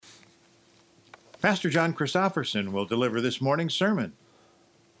Pastor John Christofferson will deliver this morning's sermon.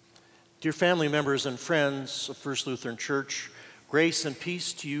 Dear family members and friends of First Lutheran Church, grace and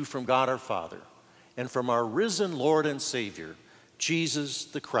peace to you from God our Father and from our risen Lord and Savior, Jesus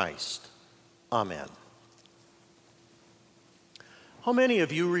the Christ. Amen. How many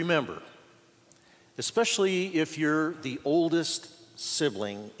of you remember, especially if you're the oldest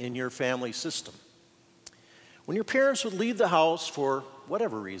sibling in your family system, when your parents would leave the house for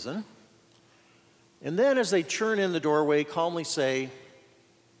whatever reason, and then as they churn in the doorway, calmly say,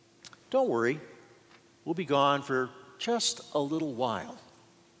 "Don't worry, we'll be gone for just a little while."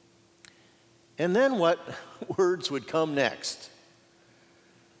 And then what words would come next?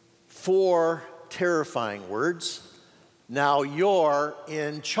 4 terrifying words. "Now you're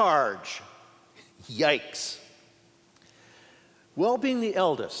in charge." Yikes. Well, being the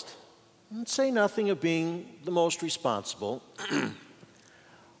eldest, and say nothing of being the most responsible,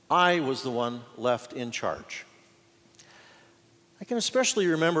 I was the one left in charge. I can especially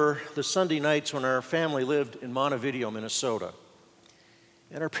remember the Sunday nights when our family lived in Montevideo, Minnesota.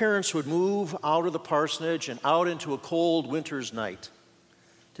 And our parents would move out of the parsonage and out into a cold winter's night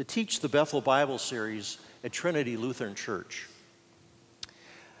to teach the Bethel Bible series at Trinity Lutheran Church.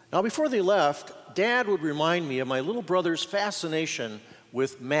 Now, before they left, Dad would remind me of my little brother's fascination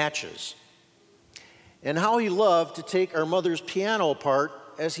with matches and how he loved to take our mother's piano apart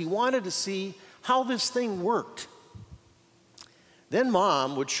as he wanted to see how this thing worked. Then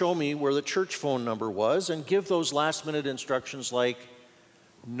Mom would show me where the church phone number was and give those last-minute instructions like,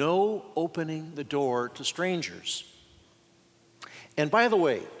 "No opening the door to strangers. And by the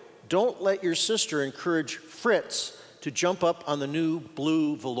way, don't let your sister encourage Fritz to jump up on the new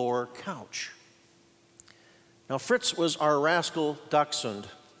blue velour couch." Now, Fritz was our rascal dachshund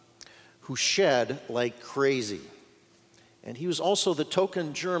who shed like crazy. And he was also the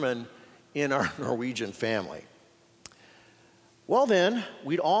token German in our Norwegian family. Well then,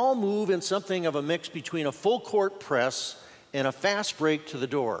 we'd all move in something of a mix between a full court press and a fast break to the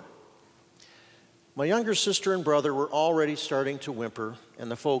door. My younger sister and brother were already starting to whimper,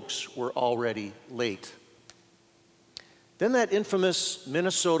 and the folks were already late. Then that infamous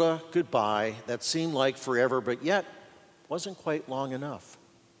Minnesota goodbye that seemed like forever, but yet wasn't quite long enough.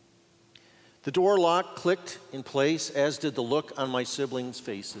 The door lock clicked in place, as did the look on my siblings'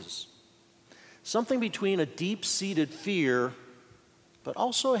 faces. Something between a deep-seated fear, but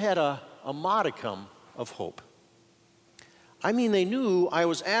also had a modicum of hope. I mean, they knew I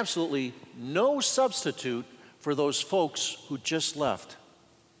was absolutely no substitute for those folks who just left.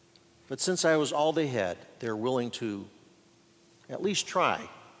 But since I was all they had, they're willing to at least try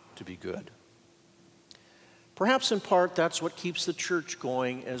to be good. Perhaps in part, that's what keeps the church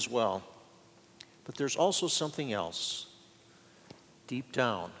going as well. But there's also something else deep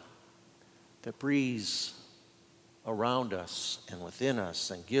down that breathes around us and within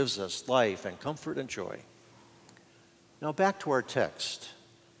us and gives us life and comfort and joy. Now back to our text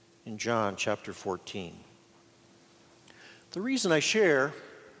in John chapter 14. The reason I share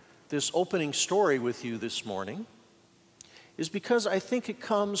this opening story with you this morning is because I think it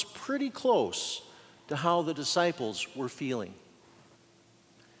comes pretty close to how the disciples were feeling.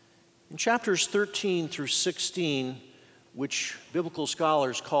 In chapters 13 through 16, which biblical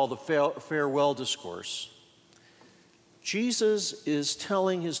scholars call the farewell discourse, Jesus is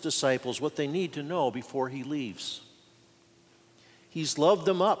telling his disciples what they need to know before he leaves. He's loved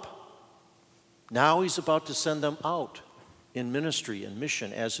them up. Now he's about to send them out in ministry and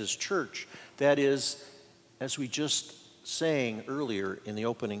mission as his church. That is, as we just sang earlier in the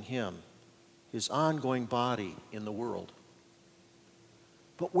opening hymn, his ongoing body in the world.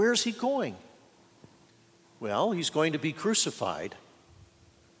 But where's he going? Well, he's going to be crucified.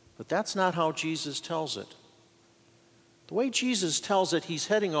 But that's not how Jesus tells it. The way Jesus tells it, he's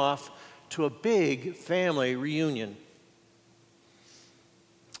heading off to a big family reunion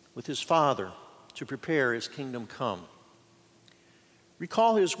with his Father to prepare his kingdom come.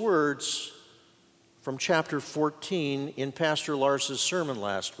 Recall his words from chapter 14 in Pastor Lars's sermon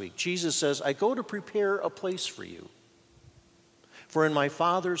last week. Jesus says, "I go to prepare a place for you. For in my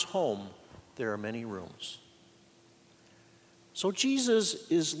Father's home there are many rooms." So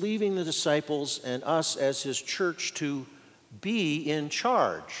Jesus is leaving the disciples and us as his church to be in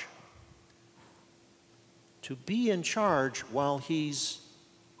charge. To be in charge while he's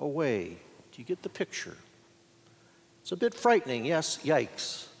away. Do you get the picture? It's a bit frightening, yes,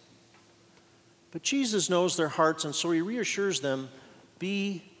 yikes. But Jesus knows their hearts, and so he reassures them,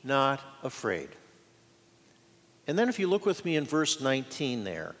 "Be not afraid." And then if you look with me in verse 19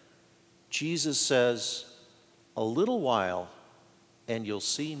 there, Jesus says, "A little while, and you'll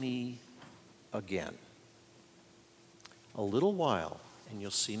see me again. A little while, and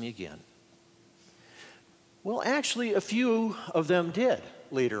you'll see me again. Well, actually, a few of them did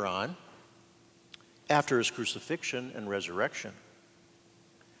later on, after his crucifixion and resurrection.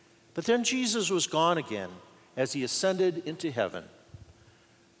 But then Jesus was gone again as he ascended into heaven,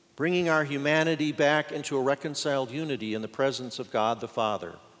 bringing our humanity back into a reconciled unity in the presence of God the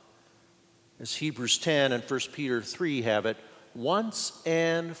Father. As Hebrews 10 and 1 Peter 3 have it, once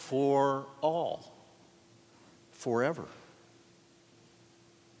and for all, forever.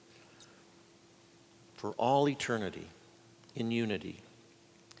 For all eternity, in unity.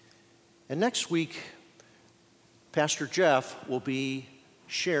 And next week, Pastor Jeff will be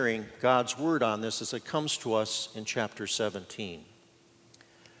sharing God's word on this as it comes to us in chapter 17.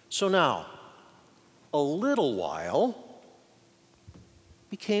 So now, a little while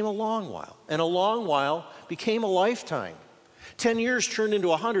became a long while, and a long while became a lifetime. 10 years turned into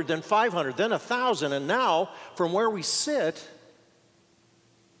 100, then 500, then 1,000, and now, from where we sit,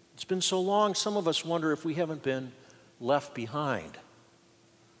 it's been so long, some of us wonder if we haven't been left behind.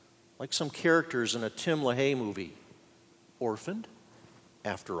 Like some characters in a Tim LaHaye movie. Orphaned,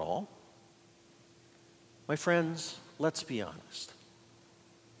 after all. My friends, let's be honest.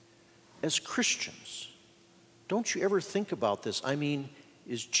 As Christians, don't you ever think about this? I mean,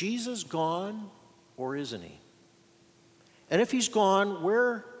 is Jesus gone or isn't he? And if he's gone,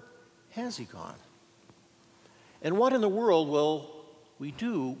 where has he gone? And what in the world will we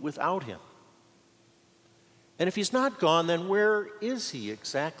do without him? And if he's not gone, then where is he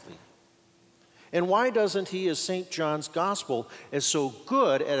exactly? And why doesn't he, as St. John's Gospel is so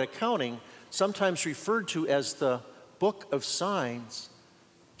good at accounting, sometimes referred to as the book of signs,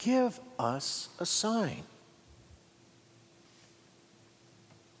 give us a sign?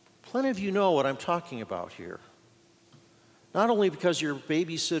 Plenty of you know what I'm talking about here. Not only because you're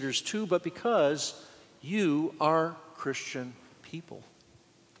babysitters too, but because you are Christian people.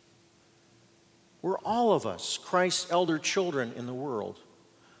 We're all of us Christ's elder children in the world,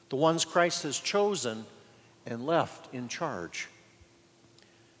 the ones Christ has chosen and left in charge.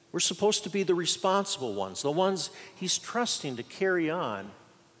 We're supposed to be the responsible ones, the ones he's trusting to carry on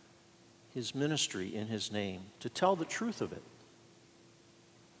his ministry in his name, to tell the truth of it.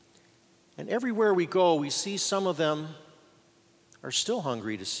 And everywhere we go, we see some of them are still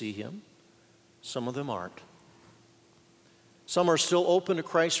hungry to see him. Some of them aren't. Some are still open to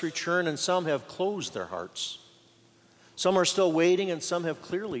Christ's return, and some have closed their hearts. Some are still waiting, and some have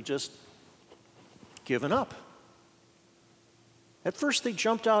clearly just given up. At first, they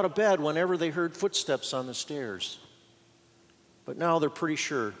jumped out of bed whenever they heard footsteps on the stairs. But now they're pretty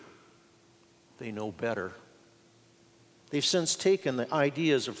sure they know better. They've since taken the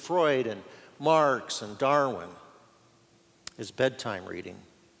ideas of Freud and Marx and Darwin as bedtime reading.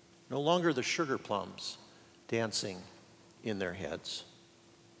 No longer the sugar plums dancing in their heads.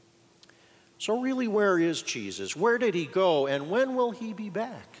 So really, where is Jesus? Where did he go? And when will he be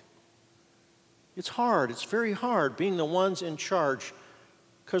back? It's hard. It's very hard being the ones in charge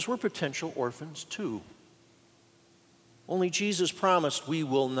because we're potential orphans too. Only Jesus promised we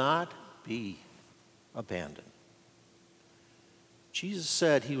will not be abandoned. Jesus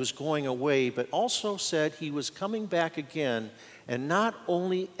said he was going away, but also said he was coming back again, and not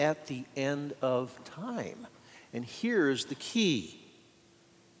only at the end of time. And here's the key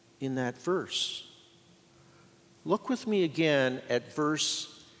in that verse. Look with me again at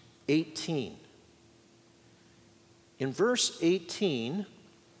verse 18. In verse 18,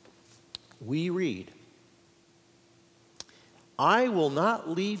 we read, "I will not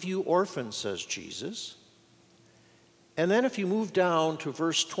leave you orphans," says Jesus. And then if you move down to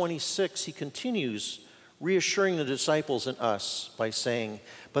verse 26, he continues reassuring the disciples and us by saying,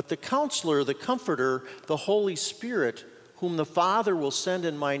 "But the Counselor, the Comforter, the Holy Spirit, whom the Father will send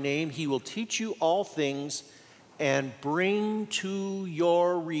in my name, he will teach you all things and bring to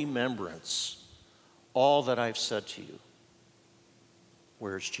your remembrance all that I've said to you."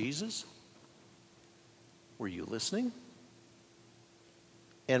 Where's Jesus? Were you listening?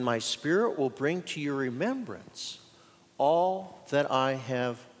 "And my Spirit will bring to your remembrance all that I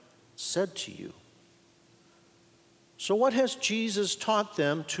have said to you." So what has Jesus taught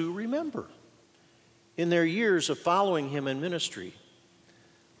them to remember in their years of following him in ministry?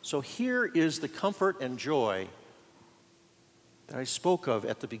 So here is the comfort and joy that I spoke of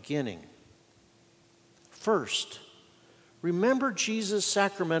at the beginning. First, remember Jesus'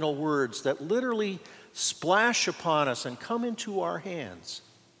 sacramental words that literally splash upon us and come into our hands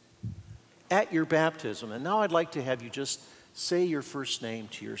at your baptism. And now I'd like to have you just say your first name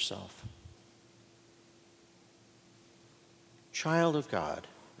to yourself. Child of God,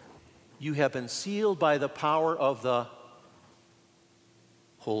 You have been sealed by the power of the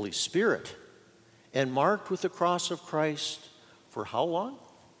Holy Spirit and marked with the cross of Christ for how long?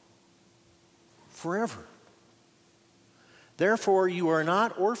 Forever. Therefore, you are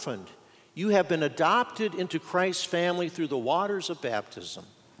not orphaned. You have been adopted into Christ's family through the waters of baptism,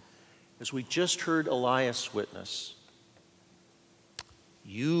 as we just heard Elias witness.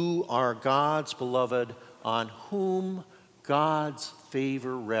 You are God's beloved, on whom God's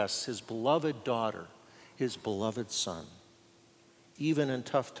favor rests, his beloved daughter, his beloved son, even in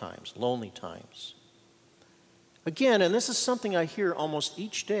tough times, lonely times. Again, and this is something I hear almost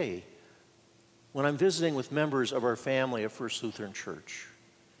each day when I'm visiting with members of our family at First Lutheran Church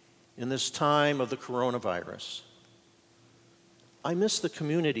in this time of the coronavirus. I miss the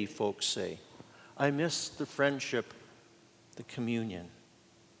community, folks say. I miss the friendship, the communion.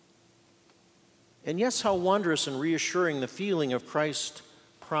 And yes, how wondrous and reassuring the feeling of Christ's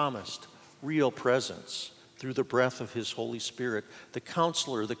promised real presence through the breath of his Holy Spirit, the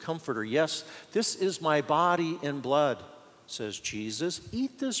counselor, the comforter. Yes, this is my body and blood, says Jesus.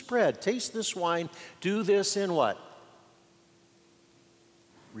 Eat this bread, taste this wine, do this in what?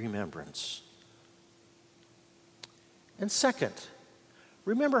 Remembrance. And second,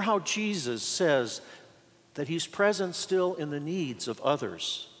 remember how Jesus says that he's present still in the needs of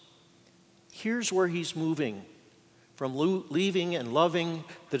others. Here's where he's moving from leaving and loving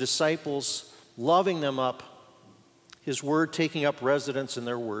the disciples, loving them up, his word taking up residence in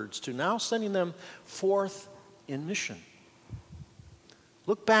their words, to now sending them forth in mission.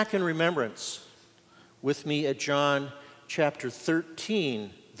 Look back in remembrance with me at John chapter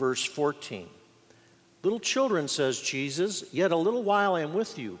 13, verse 14. Little children, says Jesus, yet a little while I am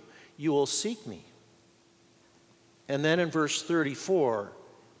with you. You will seek me. And then in verse 34,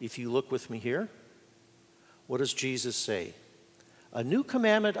 if you look with me here, what does Jesus say? A new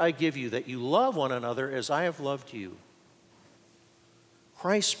commandment I give you, that you love one another as I have loved you.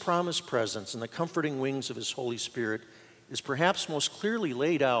 Christ's promised presence and the comforting wings of his Holy Spirit is perhaps most clearly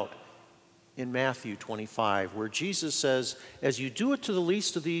laid out in Matthew 25, where Jesus says, as you do it to the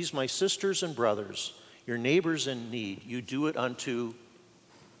least of these, my sisters and brothers, your neighbors in need, you do it unto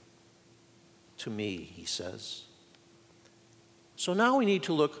me, he says. So now we need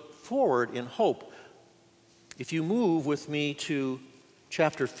to look forward in hope. If you move with me to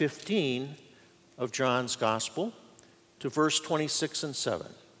chapter 15 of John's Gospel, to verse 26 and 7.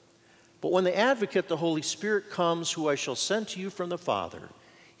 But when the advocate, the Holy Spirit, comes, who I shall send to you from the Father,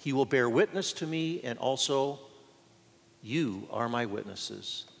 he will bear witness to me, and also you are my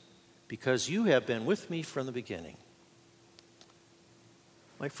witnesses, because you have been with me from the beginning.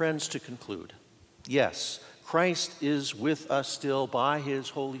 My friends, to conclude, yes, Christ is with us still by his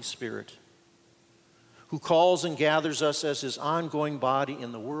Holy Spirit, who calls and gathers us as his ongoing body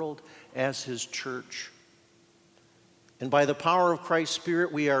in the world, as his church. And by the power of Christ's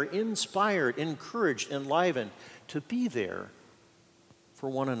Spirit, we are inspired, encouraged, enlivened to be there for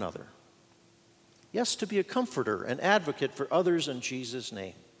one another. Yes, to be a comforter, an advocate for others in Jesus'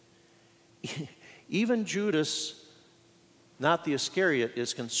 name. Even Judas, not the Iscariot,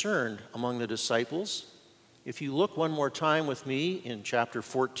 is concerned among the disciples. If you look one more time with me in chapter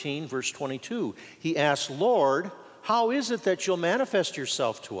 14, verse 22, he asked, Lord, how is it that you'll manifest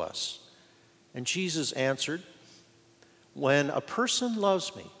yourself to us? And Jesus answered, when a person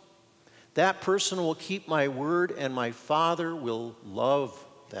loves me, that person will keep my word, and my Father will love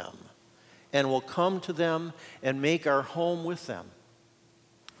them and will come to them and make our home with them.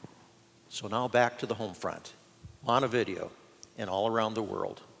 So now back to the home front, Montevideo and all around the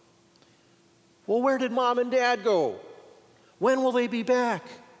world. Well, where did Mom and Dad go? When will they be back?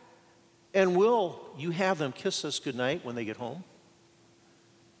 And will you have them kiss us goodnight when they get home?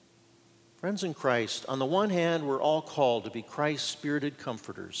 Friends in Christ, on the one hand, we're all called to be Christ-spirited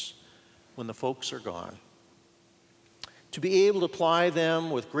comforters when the folks are gone. To be able to ply them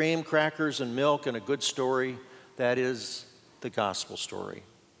with graham crackers and milk and a good story, that is the gospel story.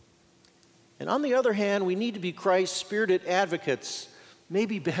 And on the other hand, we need to be Christ-spirited advocates,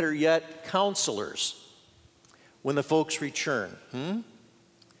 maybe better yet, counselors, when the folks return.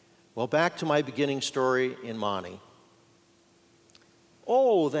 Well, back to my beginning story in Monty.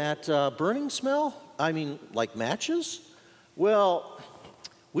 Oh, that burning smell? I mean, like matches? Well,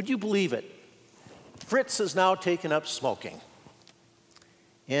 would you believe it? Fritz has now taken up smoking.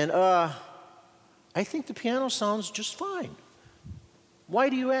 And I think the piano sounds just fine. Why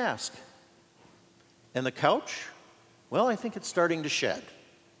do you ask? And the couch? Well, I think it's starting to shed.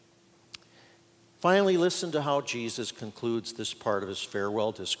 Finally, listen to how Jesus concludes this part of his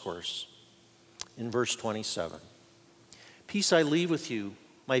farewell discourse in verse 27. Peace I leave with you,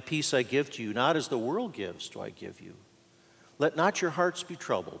 My peace I give to you, not as the world gives do I give you. Let not your hearts be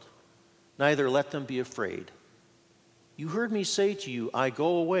troubled, neither let them be afraid. You heard me say to you, I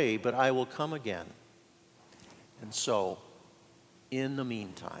go away, but I will come again. And so, in the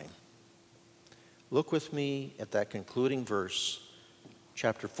meantime, look with me at that concluding verse,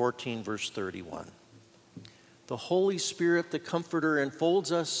 chapter 14, verse 31. The Holy Spirit, the Comforter,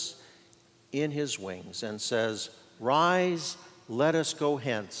 enfolds us in his wings and says, rise, let us go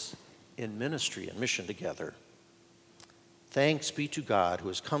hence in ministry and mission together. Thanks be to God who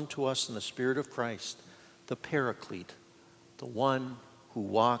has come to us in the Spirit of Christ, the Paraclete, the one who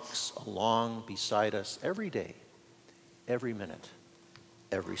walks along beside us every day, every minute,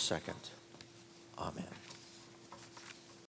 every second. Amen.